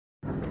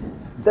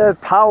The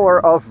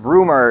power of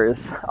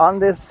rumors on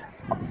this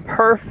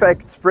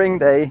perfect spring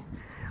day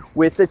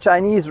with the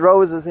Chinese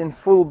roses in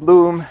full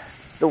bloom,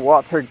 the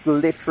water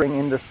glittering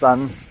in the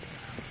sun.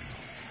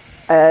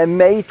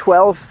 May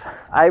 12th,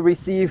 I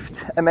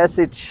received a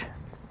message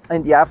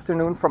in the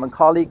afternoon from a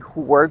colleague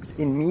who works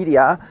in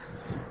media.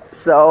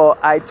 So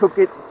I took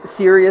it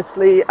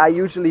seriously. I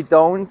usually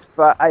don't,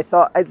 but I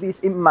thought at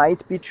least it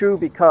might be true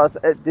because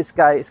this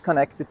guy is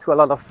connected to a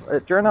lot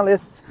of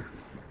journalists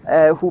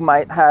who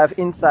might have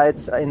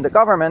insights in the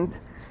government.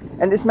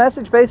 And this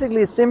message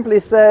basically simply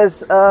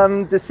says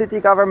the city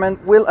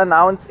government will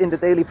announce in the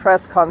daily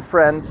press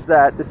conference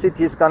that the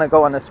city is going to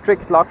go on a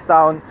strict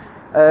lockdown.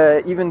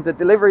 Even the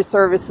delivery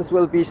services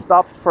will be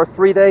stopped for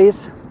 3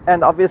 days.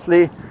 And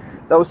obviously,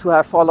 those who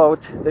have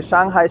followed the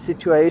Shanghai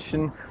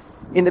situation,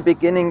 in the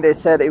beginning they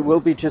said it will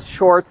be just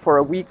short for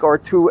a week or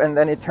two, and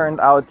then it turned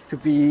out to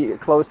be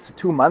close to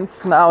 2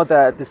 months now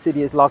that the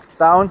city is locked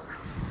down.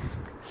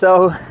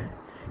 So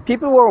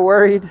people were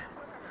worried,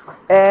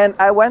 and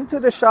I went to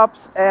the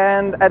shops,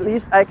 and at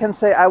least I can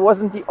say I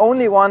wasn't the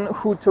only one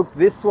who took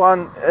this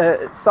one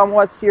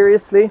somewhat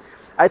seriously.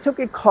 I took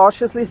it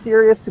cautiously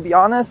serious, to be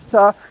honest.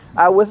 So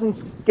I wasn't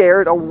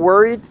scared or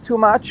worried too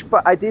much,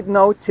 but I did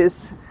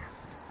notice,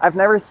 I've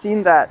never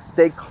seen that.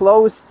 They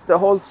closed the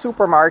whole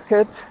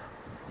supermarket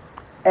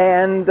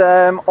and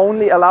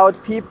only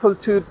allowed people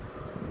to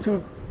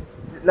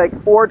like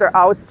order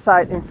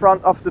outside in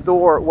front of the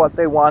door what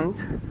they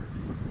want.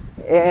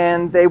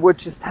 And they would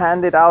just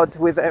hand it out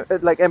with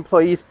like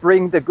employees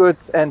bring the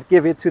goods and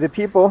give it to the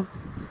people.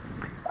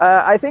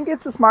 I think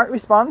it's a smart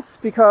response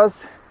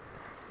because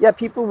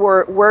people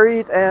were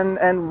worried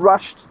and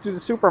rushed to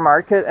the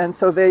supermarket, and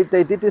so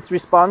they did this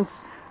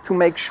response to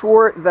make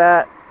sure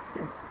that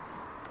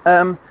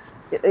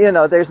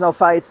there's no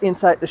fights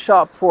inside the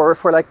shop for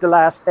like the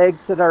last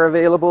eggs that are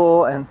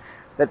available, and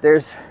that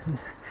there's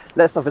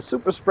less of a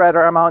super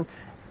spreader amount.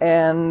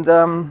 And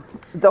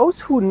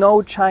those who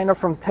know China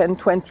from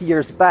 10-20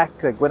 years back,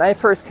 like when I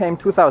first came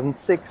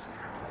 2006,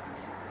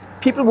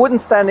 people wouldn't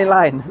stand in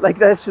line. Like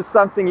that's just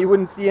something you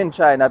wouldn't see in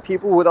China.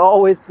 People would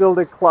always build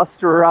a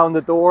cluster around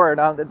the door and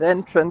around the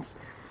entrance.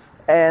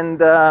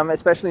 And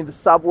especially in the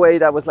subway,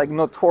 that was like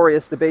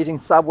notorious, the Beijing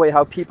subway,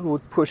 how people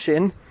would push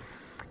in.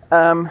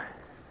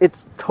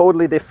 It's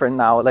totally different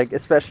now, like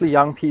especially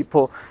young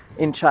people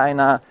in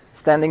China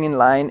standing in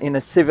line in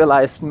a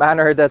civilized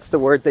manner, that's the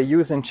word they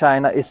use in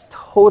China, is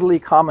totally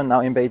common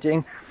now in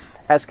Beijing,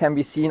 as can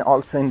be seen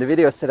also in the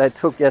videos that I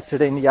took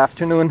yesterday in the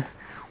afternoon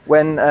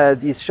when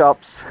these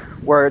shops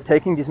were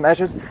taking these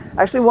measures.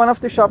 Actually, one of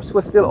the shops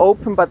was still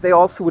open, but they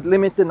also would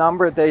limit the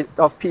number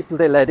of people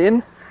they let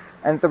in,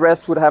 and the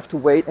rest would have to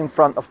wait in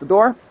front of the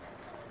door.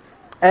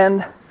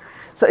 And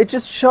so it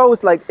just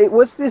shows, like, it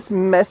was this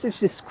message,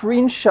 this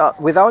screenshot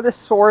without a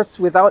source,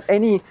 without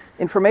any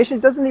information.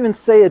 It doesn't even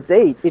say a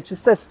date. It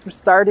just says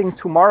starting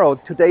tomorrow.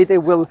 Today they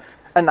will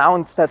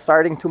announce that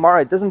starting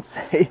tomorrow. It doesn't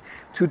say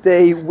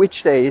today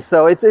which day.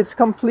 So it's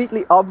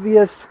completely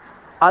obvious,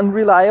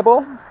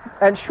 unreliable.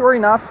 And sure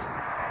enough,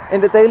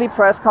 in the daily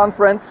press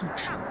conference,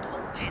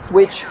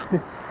 which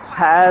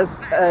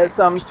has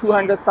some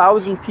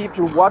 200,000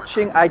 people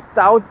watching, I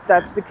doubt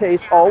that's the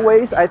case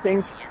always. I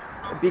think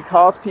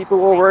because people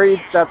were worried,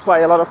 that's why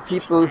a lot of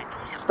people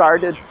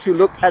started to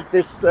look at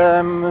this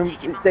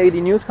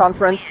daily news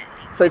conference.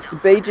 So it's the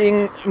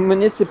Beijing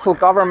Municipal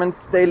Government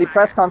daily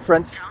press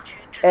conference.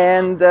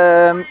 And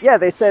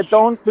they said,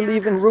 don't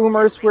believe in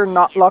rumors, we're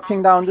not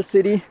locking down the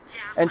city.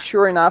 And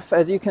sure enough,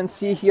 as you can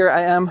see here,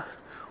 I am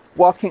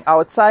walking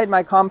outside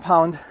my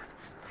compound.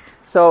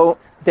 So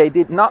they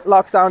did not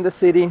lock down the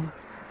city.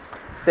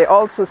 They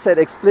also said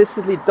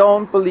explicitly,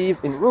 don't believe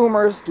in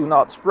rumors, do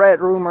not spread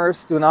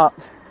rumors, do not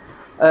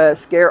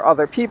scare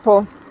other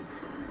people.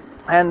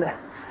 And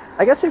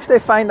I guess if they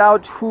find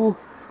out who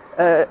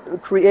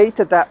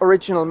created that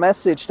original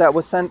message that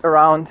was sent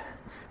around,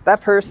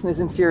 that person is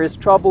in serious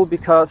trouble,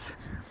 because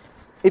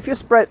if you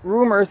spread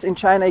rumors in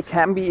China, it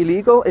can be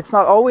illegal. It's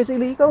not always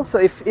illegal. So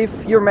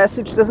if your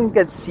message doesn't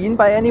get seen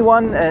by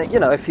anyone,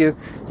 if you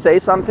say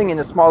something in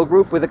a small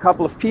group with a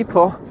couple of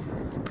people,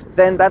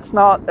 then that's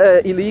not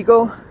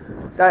illegal.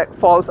 That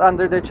falls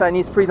under the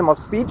Chinese freedom of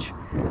speech.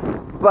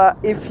 But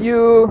if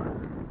your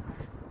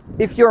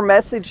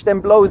message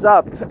then blows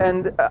up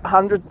and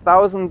hundreds,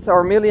 thousands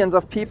or millions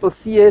of people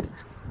see it,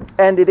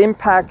 and it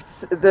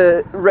impacts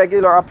the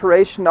regular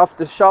operation of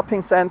the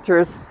shopping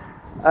centers,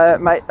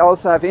 might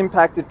also have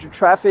impacted the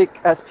traffic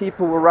as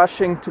people were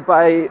rushing to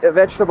buy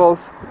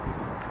vegetables,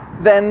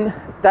 then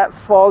that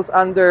falls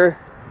under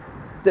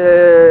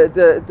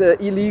the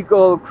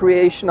illegal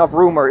creation of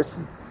rumors.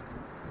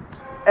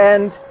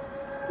 And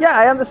yeah,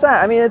 I understand.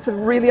 I mean, it's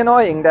really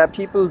annoying that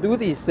people do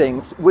these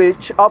things,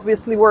 which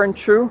obviously weren't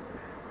true.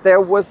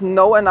 There was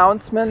no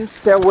announcement,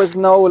 there was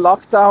no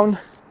lockdown.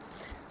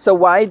 So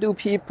why do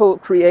people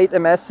create a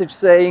message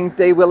saying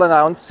they will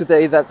announce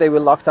today that they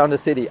will lock down the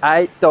city?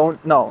 I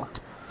don't know.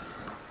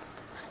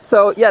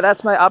 So yeah,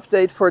 that's my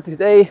update for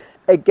today.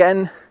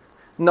 Again,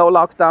 no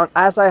lockdown,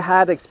 as I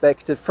had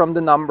expected from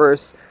the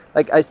numbers,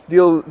 Like, I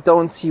still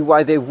don't see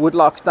why they would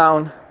lock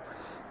down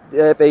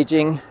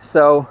Beijing.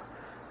 So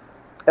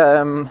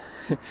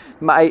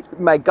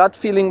my gut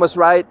feeling was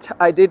right.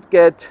 I did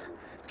get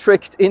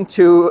tricked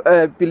into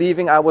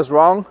believing I was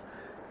wrong,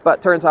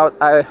 but turns out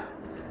I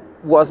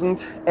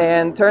wasn't.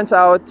 And turns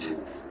out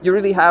you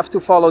really have to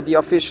follow the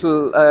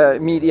official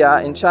media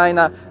in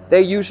China. They're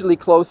usually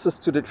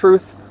closest to the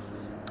truth,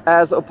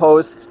 as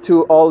opposed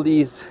to all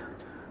these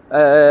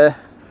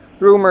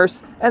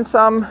rumors, and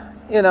some,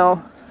 you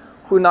know,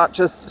 who not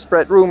just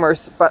spread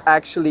rumors, but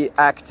actually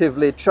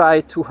actively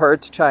try to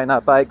hurt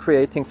China by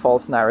creating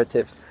false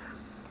narratives.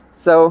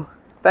 So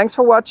thanks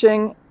for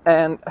watching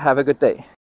and have a good day.